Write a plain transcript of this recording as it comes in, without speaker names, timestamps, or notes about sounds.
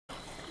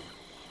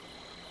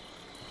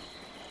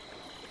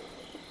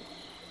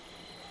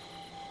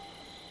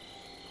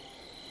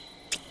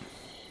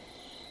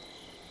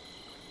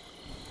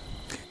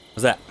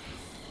Was that?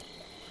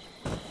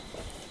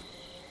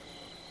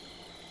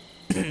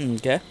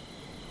 Okay.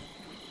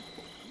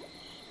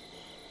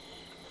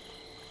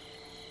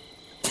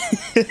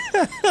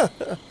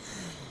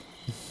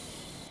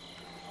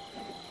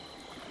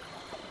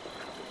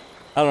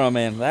 I don't know,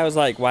 man. That was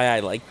like why I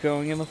like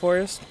going in the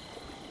forest.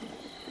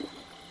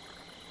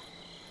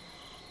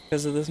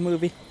 Because of this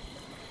movie.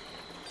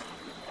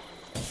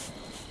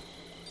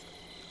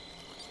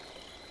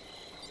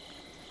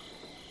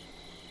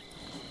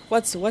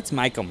 What's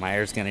Michael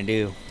Myers gonna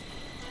do?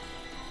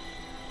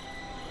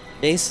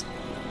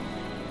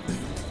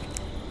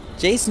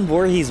 Jason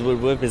Voorhees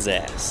would whip his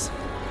ass.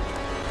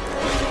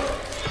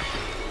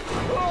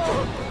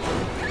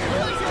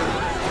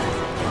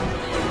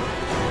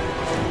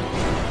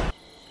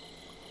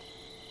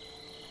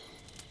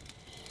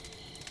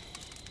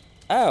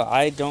 Oh,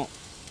 I don't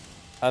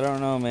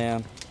know,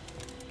 man.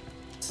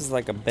 This is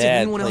like a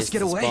bad place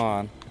to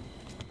spawn.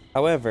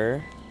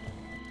 However,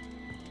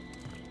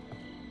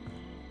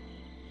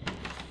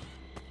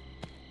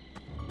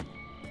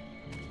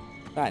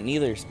 not in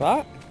either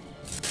spot.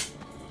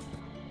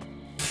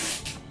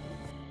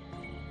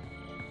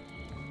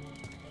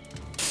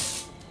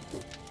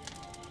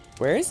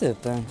 Where is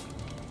it then?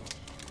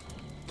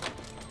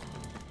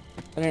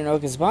 I didn't know it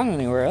could spawn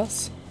anywhere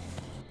else.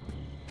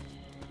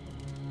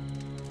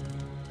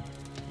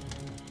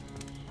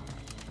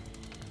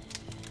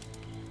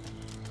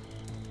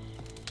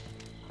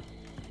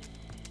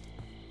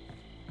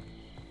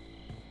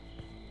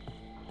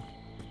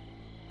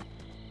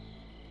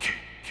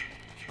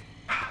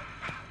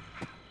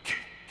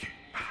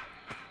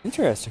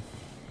 Interesting.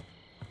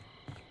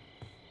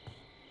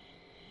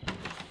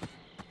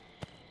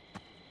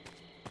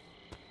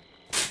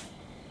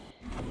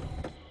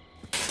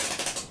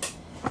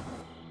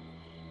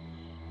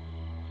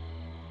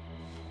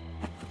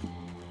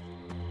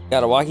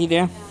 Got a walkie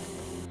down?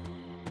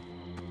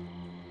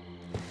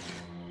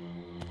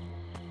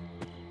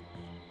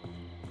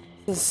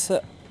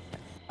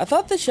 I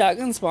thought the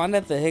shotgun spawned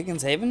at the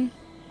Higgins Haven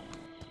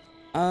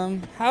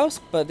house,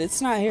 but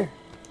it's not here.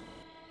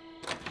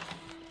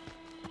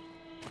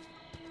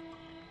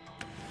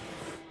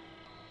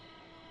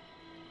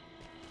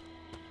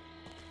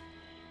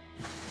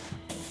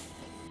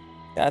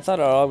 Yeah, I thought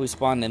it always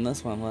spawned in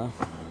this one though.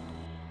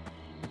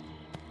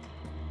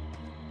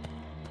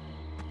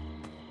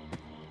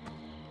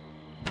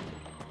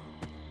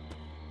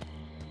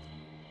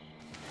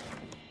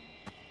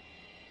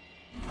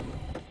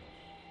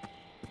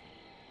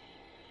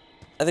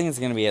 I think it's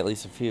gonna be at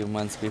least a few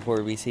months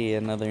before we see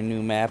another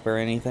new map or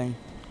anything.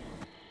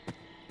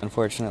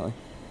 Unfortunately.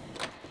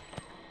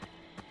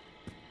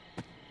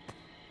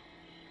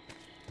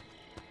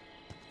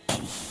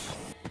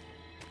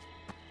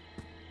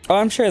 Oh,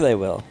 I'm sure they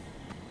will.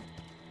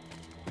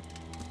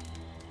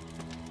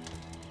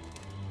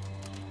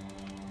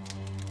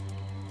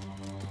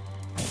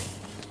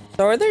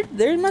 So are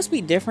there must be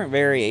different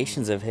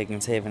variations of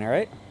Higgins Haven,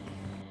 right?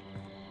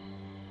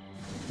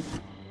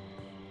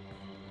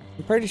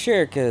 I'm pretty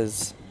sure,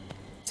 cause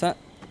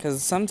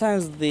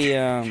sometimes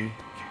the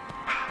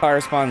car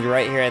spawns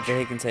right here at the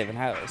Higgins Haven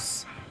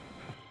house,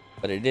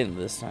 but it didn't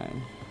this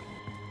time.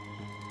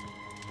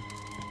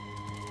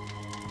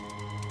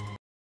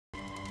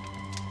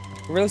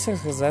 It really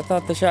sucks because I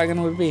thought the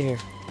shotgun would be here.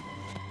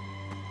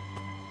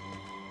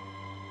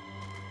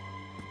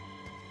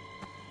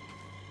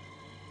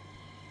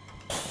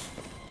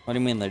 What do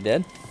you mean they're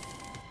dead?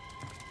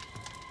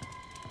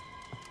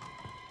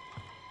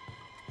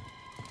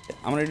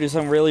 I'm gonna do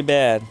something really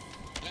bad,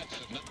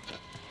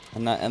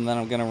 and then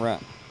I'm gonna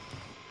run.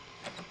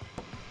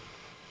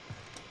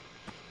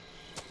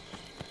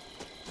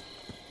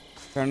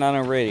 Turn on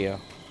a radio.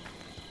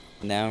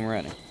 Now I'm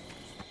running.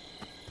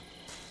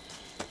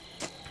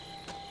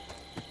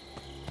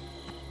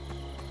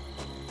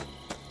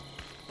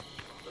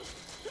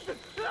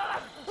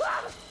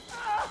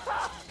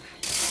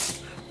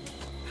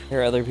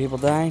 Hear other people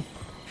dying?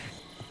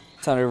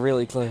 Sounded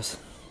really close.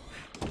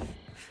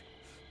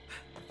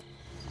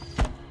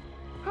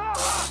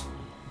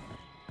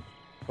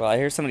 Well, I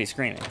hear somebody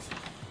screaming.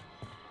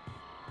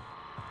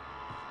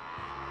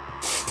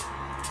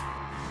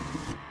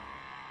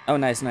 Oh,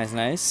 nice, nice,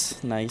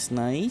 nice. Nice,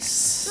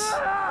 nice.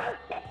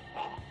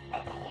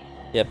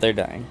 Yep, they're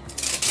dying.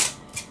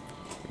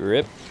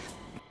 Rip.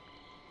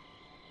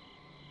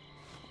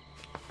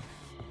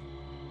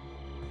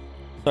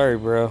 Sorry,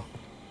 bro.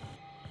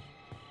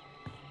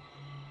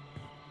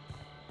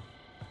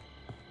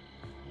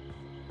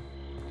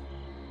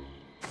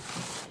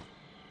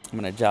 I'm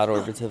gonna jot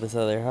over to this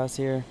other house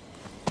here.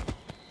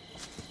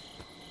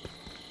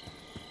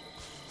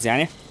 Is he on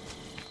you?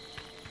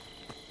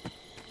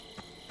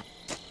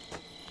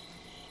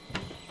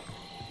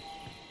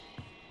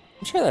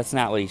 I'm sure that's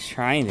not what he's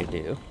trying to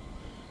do.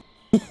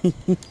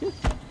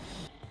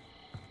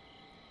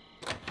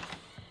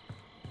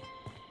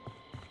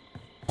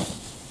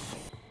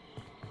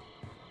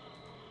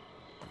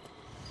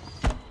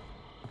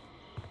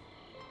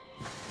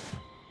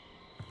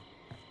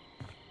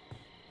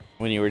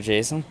 When you were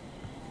Jason?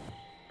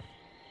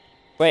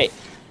 Wait,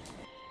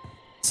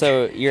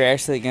 So you're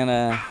actually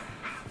gonna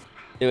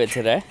do it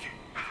today?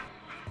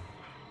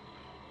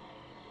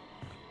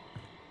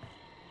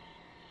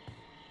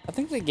 I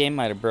think the game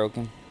might have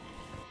broken.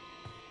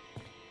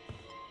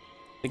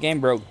 The game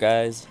broke,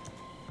 guys.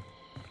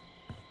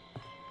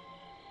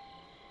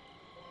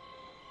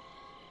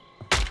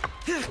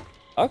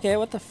 Okay,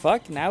 what the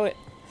fuck? Now it...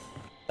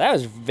 That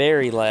was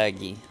very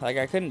laggy. Like,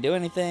 I couldn't do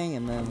anything,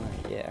 and then,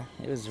 like, yeah,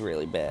 it was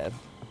really bad.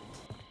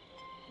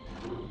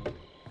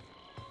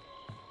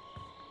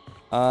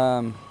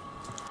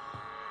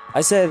 I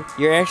said,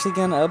 you're actually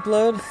gonna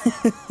upload?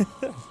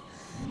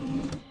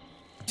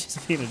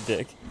 Just being a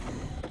dick.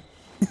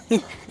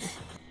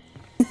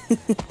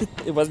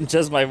 It wasn't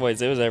just my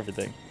voice, it was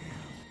everything.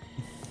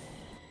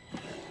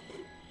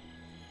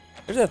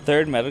 There's a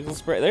third medical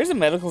spray. There's a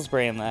medical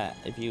spray in that,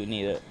 if you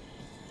need it.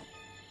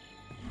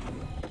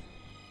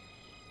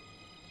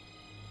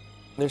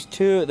 There's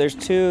two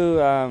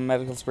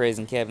medical sprays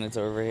and cabinets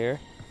over here.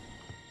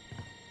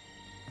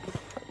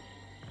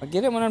 I'll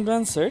get it when I'm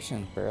done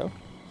searching, bro.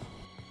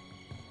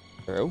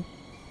 There's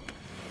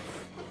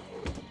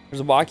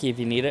a walkie if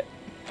you need it.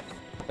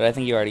 But I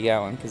think you already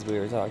got one because we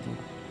were talking.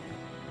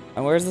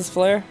 And where's this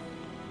flare?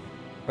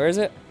 Where is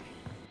it?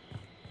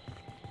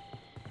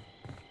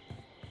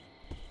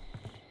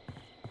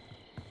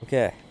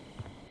 Okay.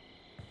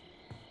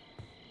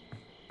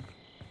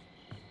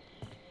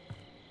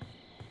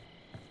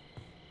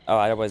 Oh,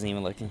 I wasn't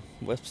even looking.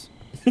 Whoops.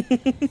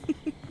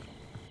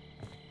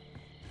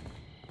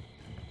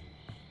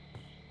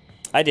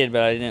 I did,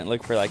 but I didn't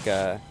look for like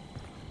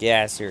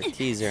gas or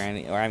keys or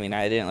any. Or I mean,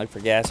 I didn't look for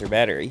gas or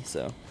battery.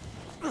 So.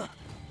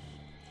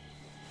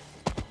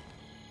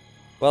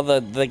 Well,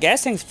 the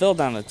gas tank's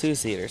filled on the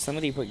 2-seater.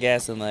 Somebody put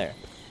gas in there.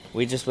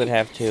 We just would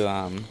have to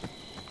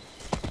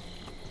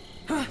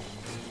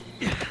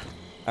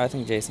I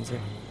think Jason's here.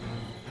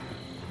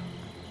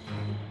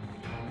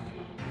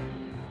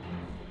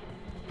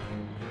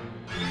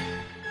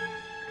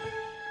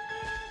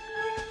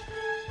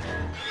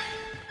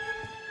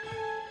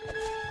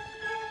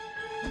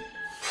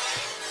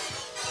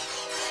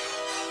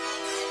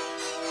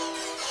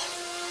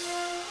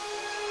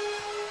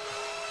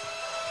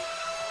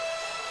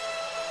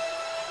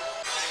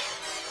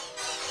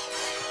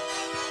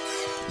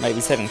 Might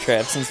be setting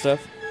traps and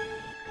stuff.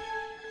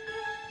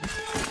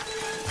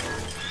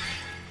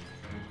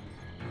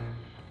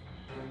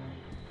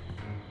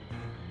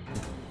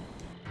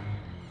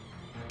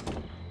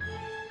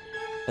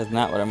 That's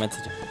not what I meant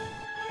to do.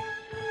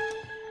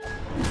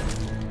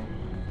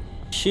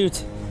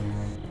 Shoot.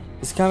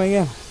 He's coming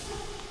in.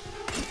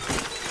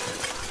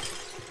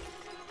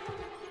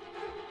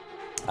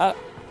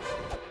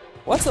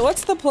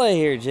 What's the play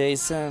here,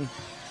 Jason?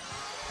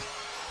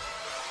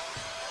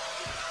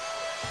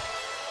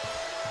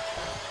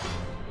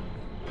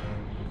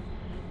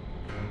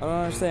 I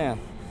don't understand.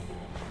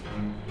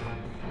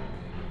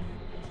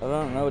 I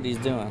don't know what he's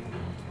doing.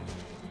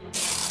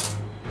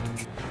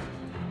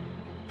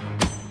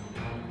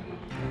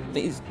 I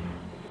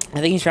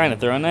think he's trying to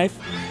throw a knife.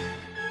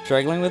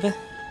 Struggling with it.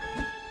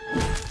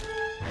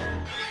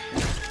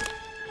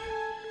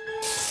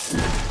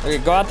 Okay,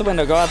 go out the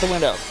window, go out the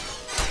window.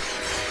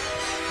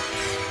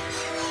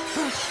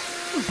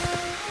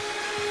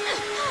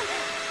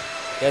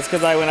 That's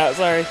because I went out,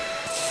 sorry.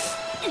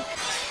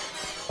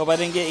 Hope I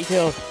didn't get you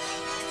killed.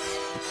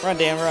 Run,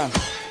 Dan, run.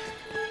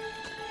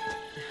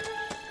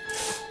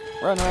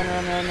 Run.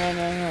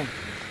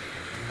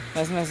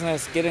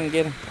 Nice. Get in.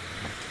 Get in.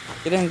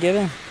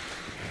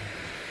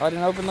 Oh, I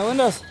didn't open the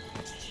windows.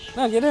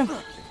 No, get in.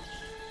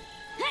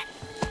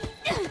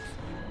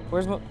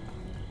 Where's my...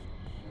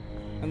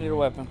 I need a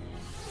weapon.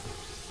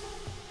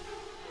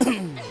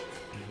 I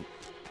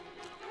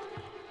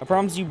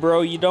promise you,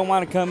 bro, you don't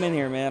want to come in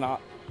here, man. I'll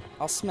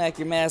smack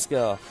your mask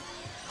off.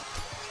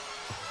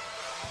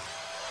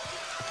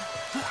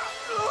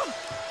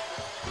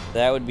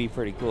 That would be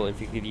pretty cool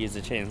if you could use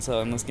a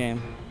chainsaw in this game.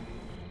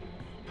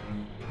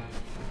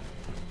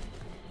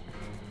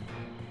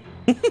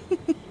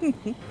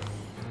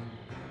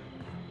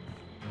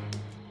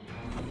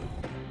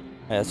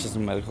 Yeah, it's just a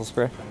medical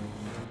spray.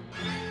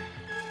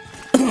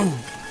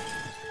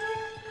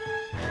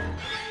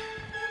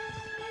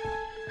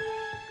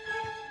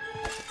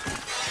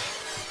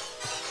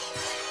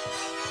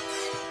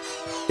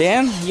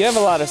 Dan, you have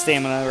a lot of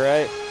stamina,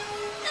 right?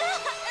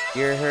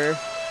 You're her.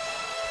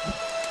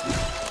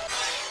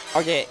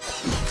 Okay,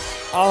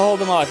 I'll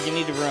hold him off. You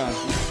need to run.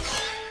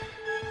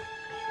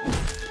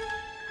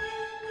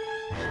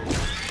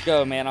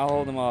 Go, man. I'll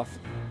hold him off.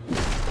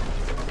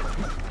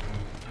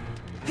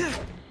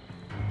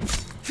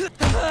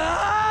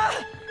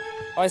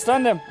 Oh, I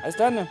stunned him.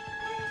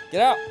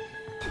 Get out.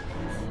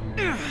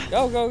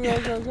 Go.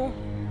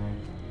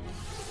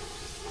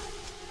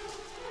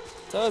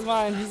 So is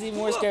mine. He's even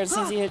more scared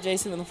since he hit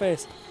Jason in the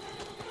face.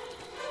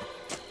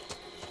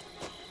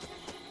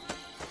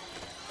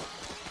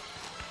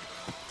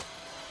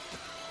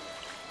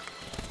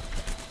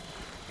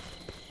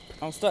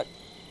 I'm stuck.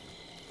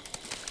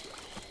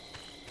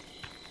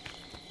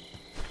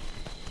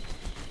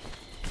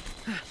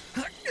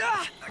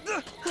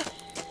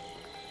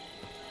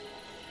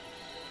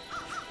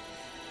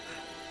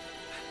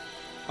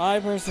 My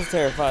person's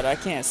terrified. I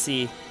can't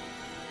see.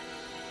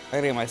 I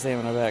gotta get my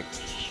stamina back.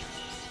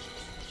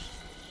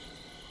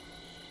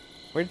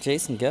 Where'd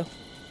Jason go?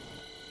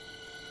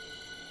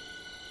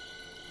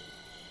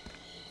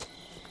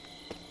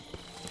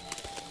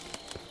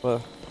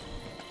 Whoa.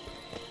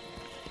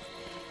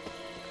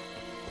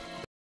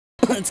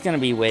 It's gonna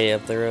be way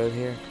up the road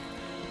here.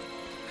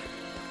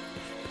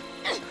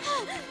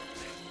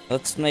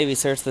 Let's maybe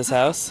search this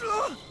house.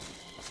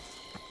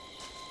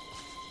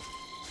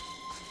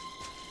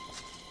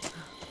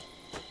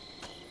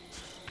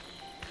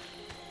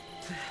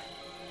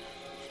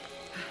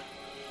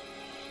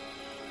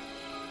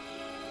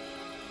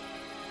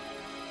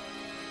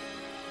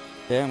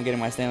 Okay, I'm getting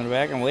my stamina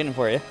back. I'm waiting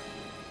for you.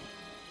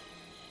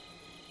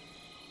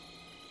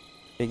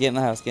 Okay, get in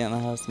the house, get in the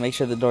house. Make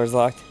sure the door's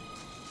locked.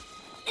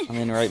 I'm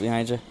in right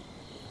behind you.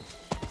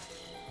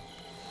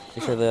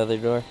 Make sure the other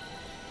door.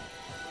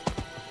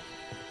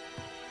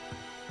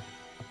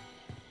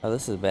 Oh,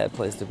 this is a bad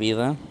place to be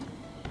then.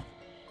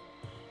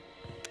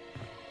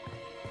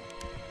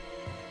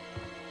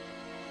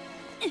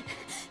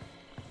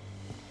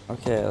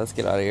 Okay, let's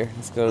get out of here.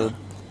 Let's go to...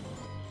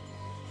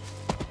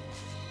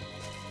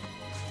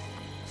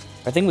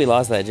 I think we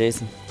lost that,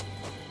 Jason.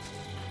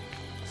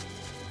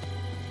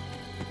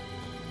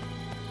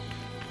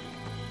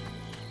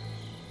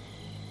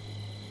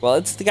 Well,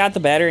 it's got the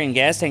battery and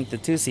gas tank, the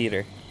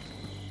two-seater.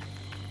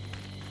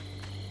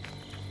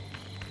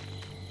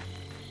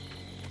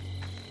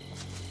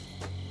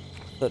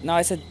 But no,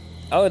 I said,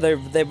 oh,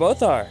 they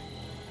both are.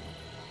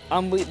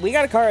 We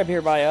got a car up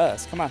here by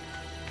us. Come on.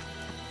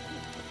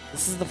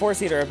 This is the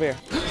four-seater up here.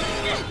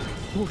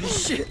 Holy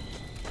shit!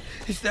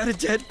 Is that a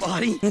dead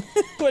body?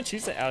 What'd you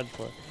say ouch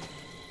for?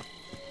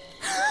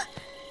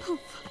 Oh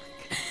fuck.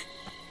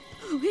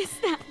 Who is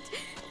that?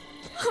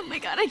 Oh my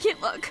god, I can't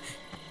look.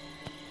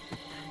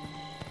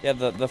 Yeah,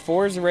 the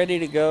four's ready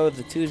to go,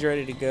 the two's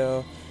ready to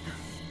go.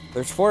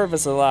 There's 4 of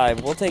us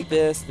alive. We'll take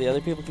this, the other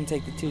people can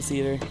take the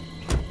two-seater.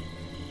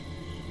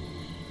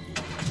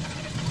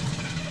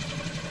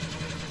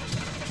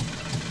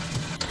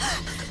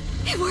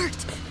 It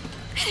worked.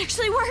 It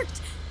actually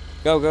worked.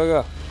 Go, go,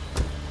 go.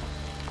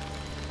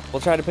 We'll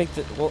try to pick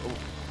the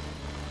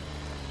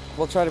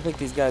we'll try to pick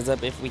these guys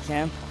up if we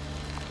can.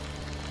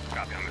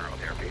 Copy on the road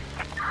here,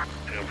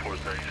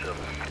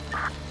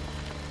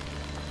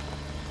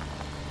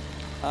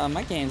 10-437.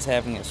 My game's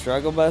having a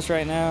struggle bus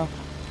right now.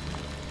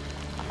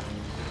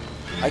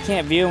 I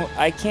can't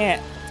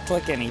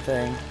click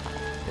anything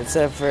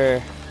except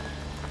for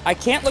I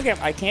can't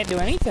do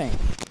anything.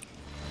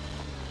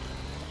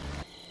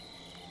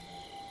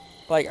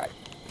 Like what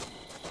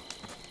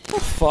the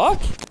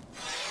fuck?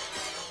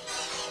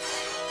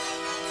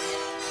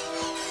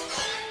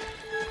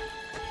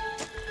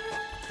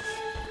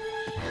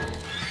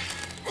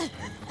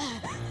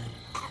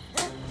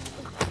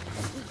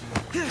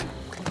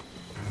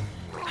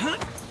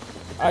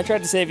 I tried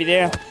to save you,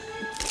 Dan.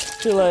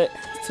 Too late.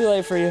 Too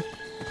late for you.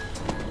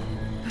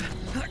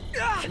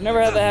 I've never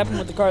had that happen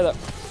with the car, though.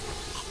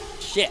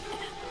 Shit.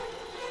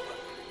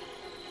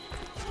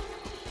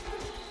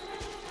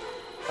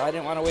 I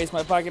didn't want to waste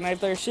my pocket knife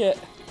there. Shit.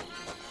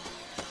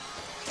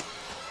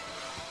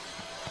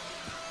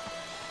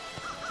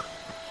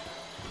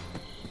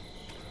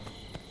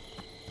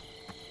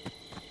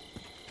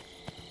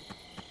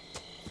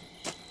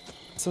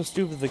 So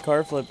stupid the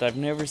car flipped. I've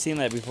never seen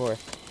that before.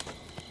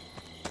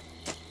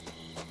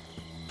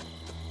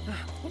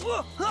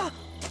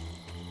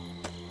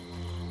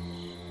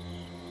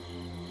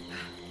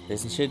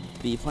 Jason should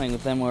be playing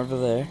with them over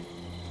there.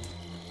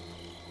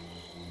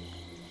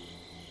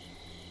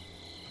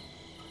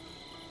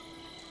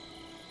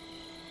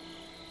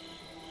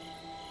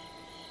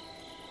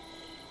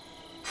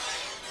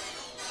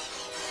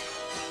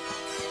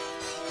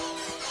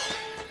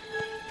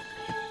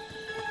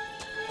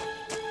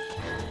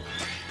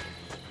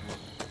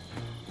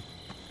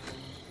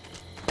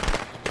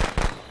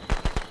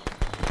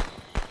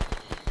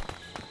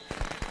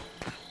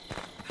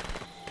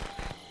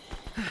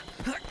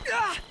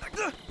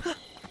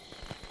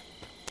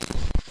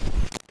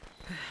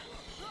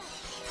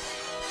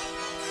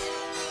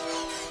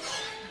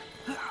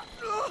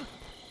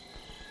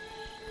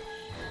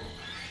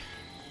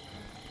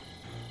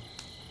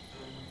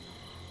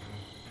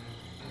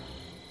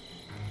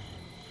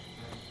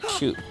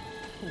 Shoot.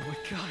 Oh my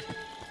god.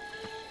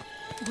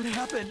 What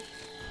happened?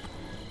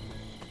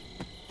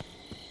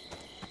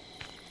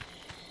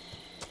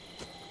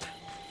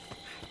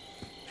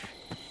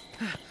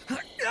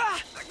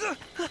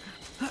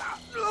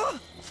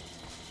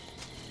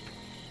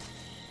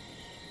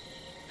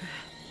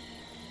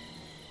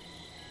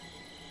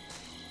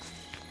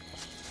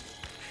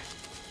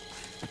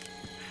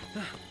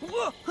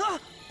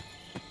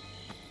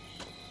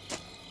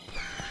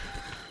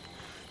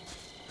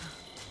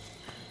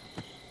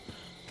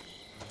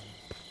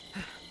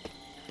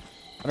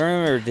 I don't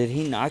remember, did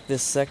he knock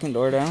this second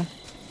door down?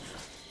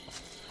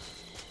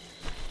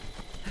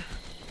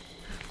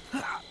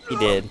 He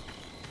did.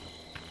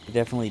 He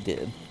definitely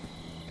did.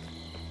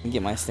 Let me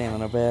get my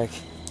stamina back.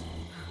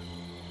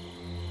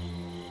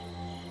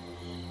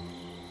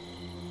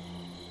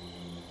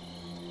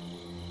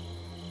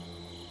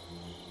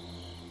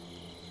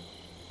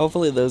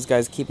 Hopefully those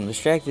guys keep him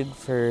distracted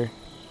for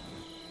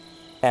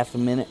half a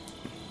minute,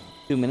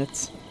 2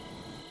 minutes.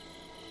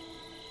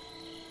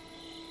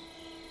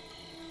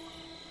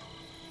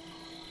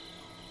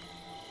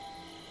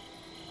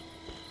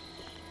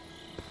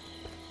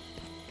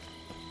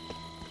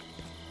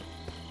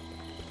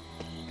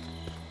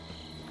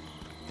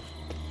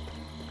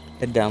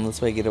 Head down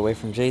this way, get away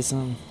from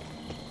Jason.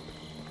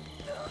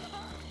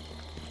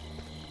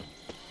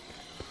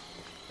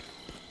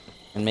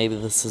 And maybe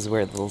this is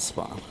where they'll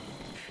spawn.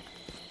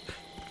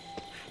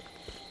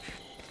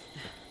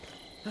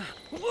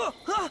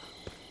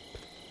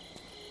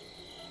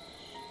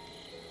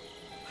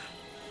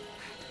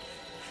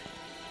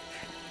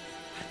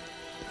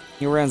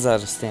 He runs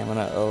out of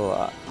stamina a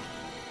lot.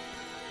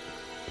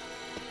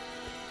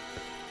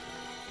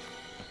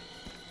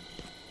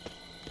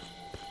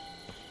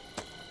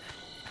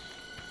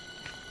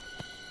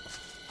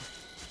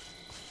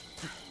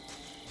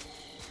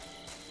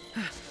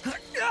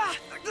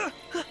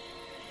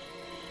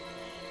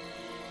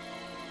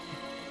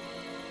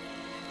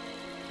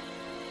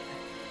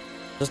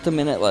 Just a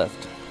minute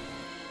left.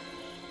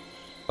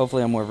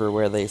 Hopefully I'm over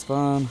where they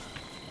spawn.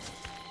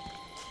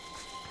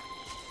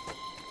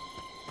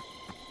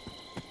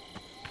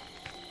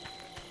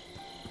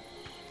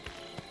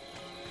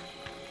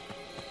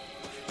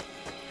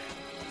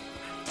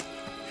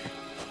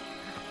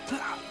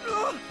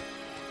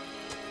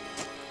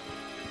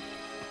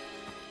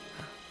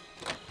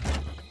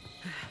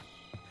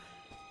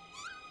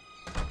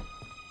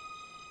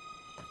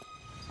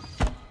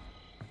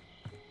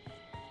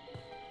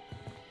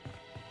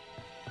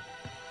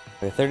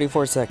 Okay,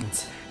 34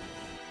 seconds.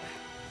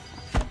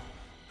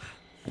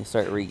 I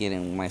start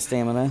regaining my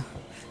stamina.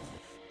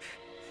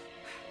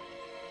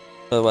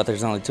 So what,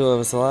 there's only 2 of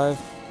us alive?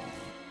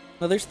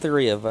 No, there's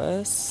 3 of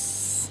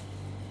us.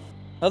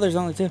 Oh, there's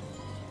only 2.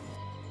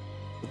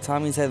 So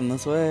Tommy's heading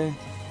this way.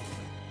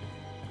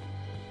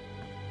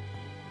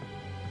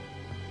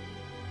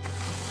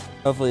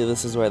 Hopefully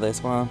this is where they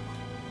spawn.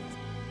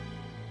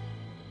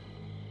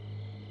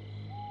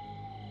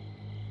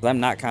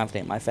 I'm not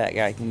confident my fat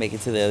guy can make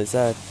it to the other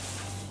side.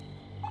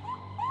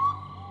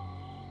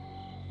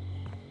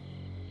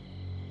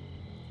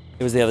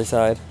 It was the other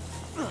side.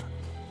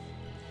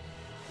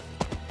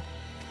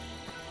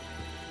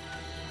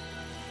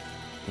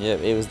 Yep,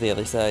 it was the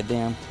other side,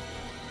 damn.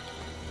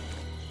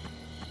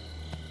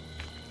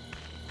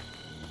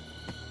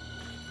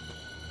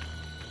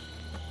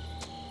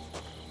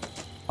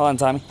 Hold on,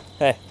 Tommy.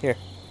 Hey, here.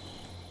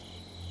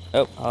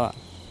 Oh, hold on.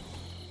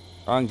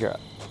 Wrong drop.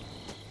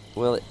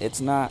 Well,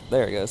 it's not.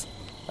 There it goes.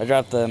 I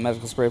dropped the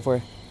medical spray for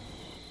you.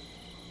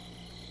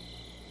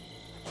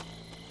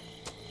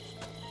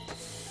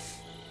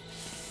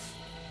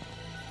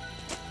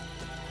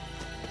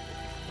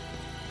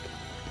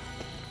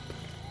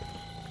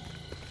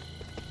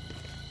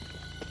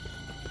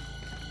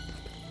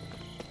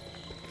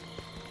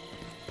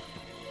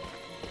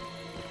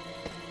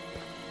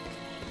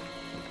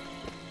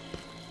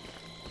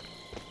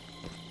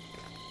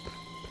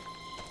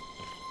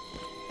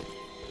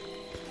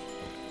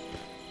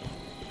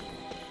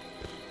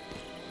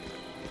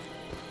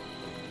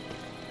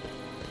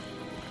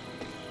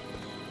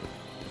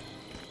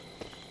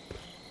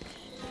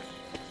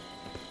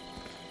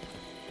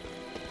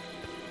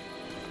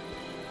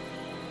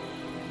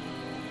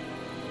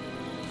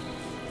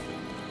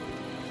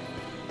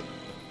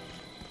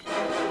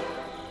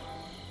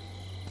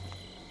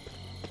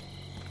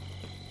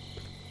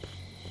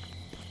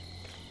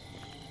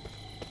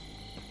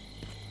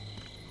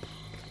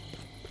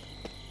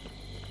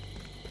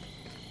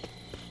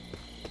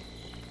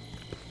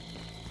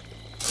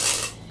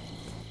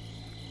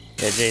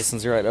 Yeah,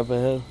 Jason's right up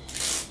ahead.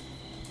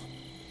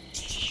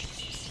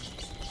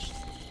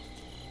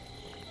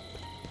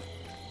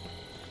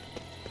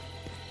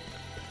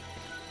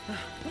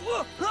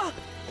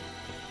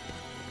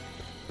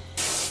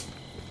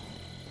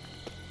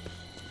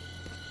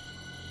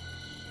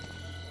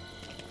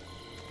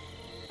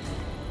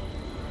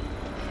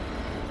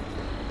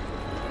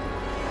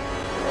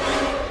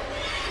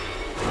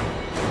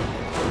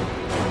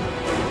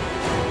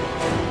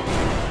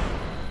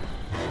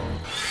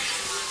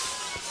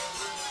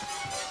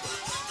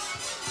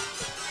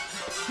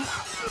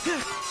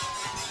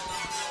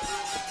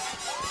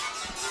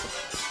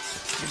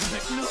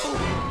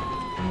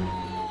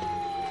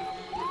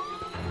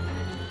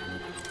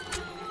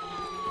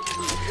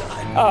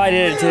 Oh, I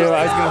did it too.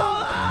 I was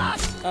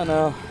gonna. Oh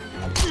no.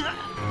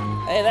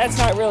 Hey, that's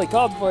not really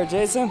called for,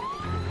 Jason.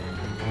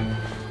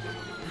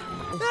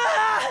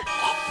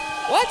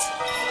 What?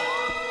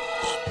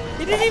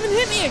 He didn't even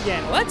hit me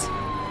again. What?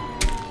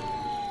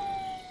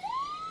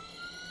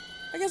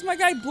 I guess my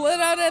guy bled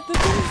out at the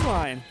finish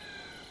line.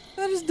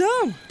 That is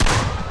dumb.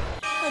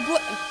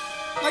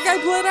 My guy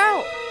bled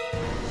out.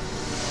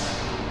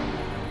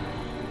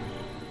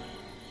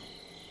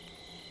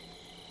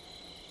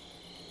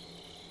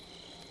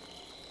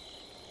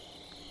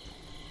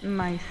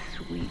 My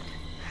sweet,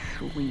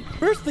 sweet.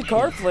 First the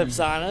car flips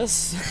on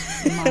us,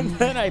 and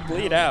then I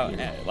bleed out,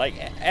 like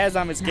as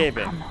I'm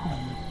escaping. Come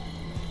home.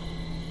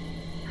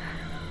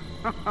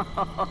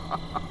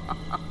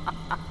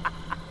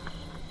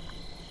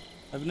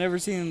 I've never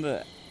seen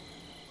the...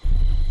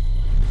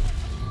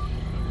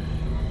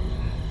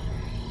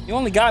 You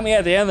only got me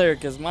at the end there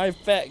because my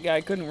fat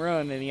guy couldn't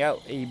run and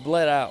he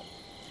bled out.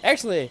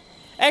 Actually,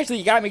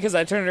 you got me because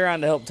I turned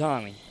around to help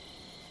Tommy.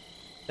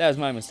 That was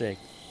my mistake.